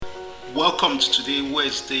Welcome to today,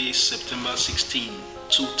 Wednesday, September 16,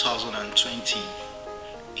 2020.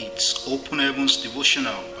 It's Open Heavens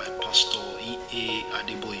Devotional by Pastor E.A.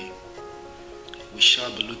 Adeboye. We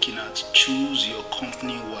shall be looking at Choose Your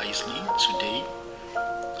Company Wisely today.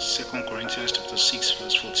 2 Corinthians chapter 6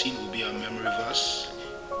 verse 14 will be our memory verse.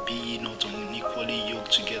 Be ye not unequally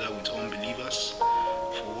yoked together with unbelievers.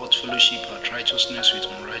 For what fellowship hath righteousness with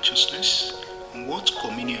unrighteousness? And what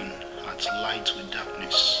communion hath light with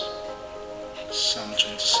darkness? Psalm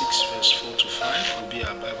 26 verse 4 to 5 will be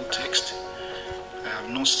our Bible text. I have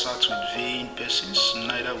not sat with vain persons,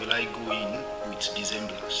 neither will I go in with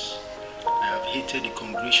dissemblers. I have hated the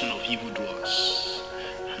congregation of evildoers,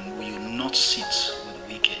 and will not sit with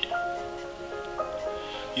the wicked.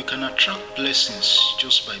 You can attract blessings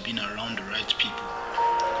just by being around the right people.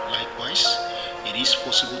 Likewise, it is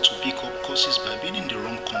possible to pick up curses by being in the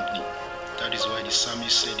wrong company. That is why the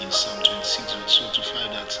psalmist said in Psalm 26 verse 4 to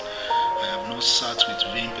 5 that I have not sat with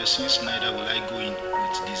vain persons, neither will I go in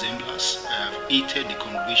with dissemblers. I have hated the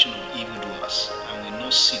congregation of evildoers, and will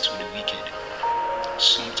not sit with the wicked.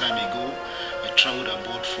 Some time ago, I traveled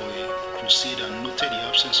abroad for a crusade and noted the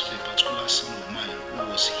absence of a particular son of mine who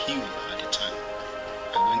was healed at the time.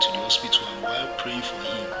 I went to the hospital, and while praying for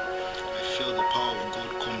him, I felt the power of God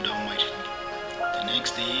come down mightily. The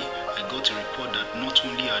next day, I got a report that not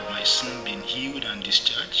only had my son been healed and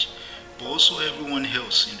discharged, but also everyone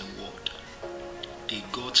else in the world. They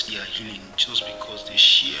got their healing just because they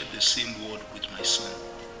shared the same word with my son.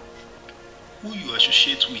 Who you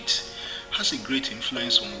associate with has a great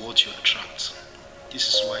influence on what you attract. This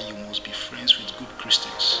is why you must be friends with good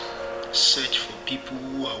Christians. Search for people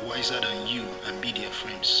who are wiser than you and be their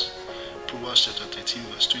friends. Proverbs chapter 13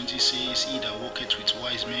 verse 20 says, He that walketh with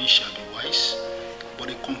wise men shall be wise, but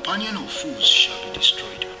a companion of fools shall be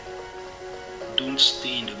destroyed. Don't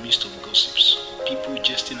stay in the midst of gossips, people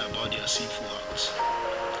jesting about their sinful acts.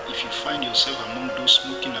 If you find yourself among those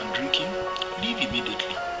smoking and drinking, leave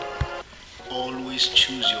immediately. Always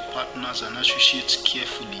choose your partners and associates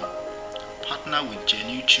carefully. Partner with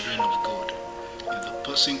genuine children of God. If the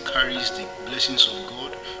person carries the blessings of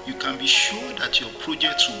God, you can be sure that your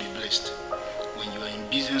projects will be blessed. When you are in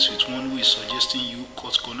business with one who is suggesting you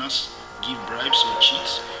cut corners, give bribes or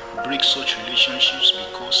cheat, break such relationships,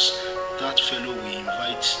 because that fellow will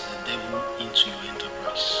invite the devil into your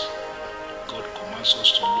enterprise. God commands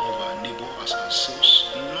us to love our neighbor as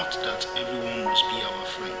ourselves, not that everyone must be our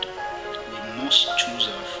friend. We must choose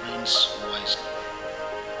our friends wisely.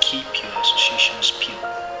 Keep your associations pure.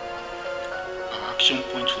 Our action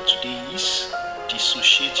point for today is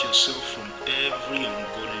dissociate yourself from every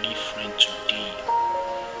ungodly friend today.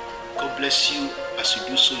 God bless you as you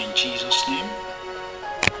do so in Jesus' name.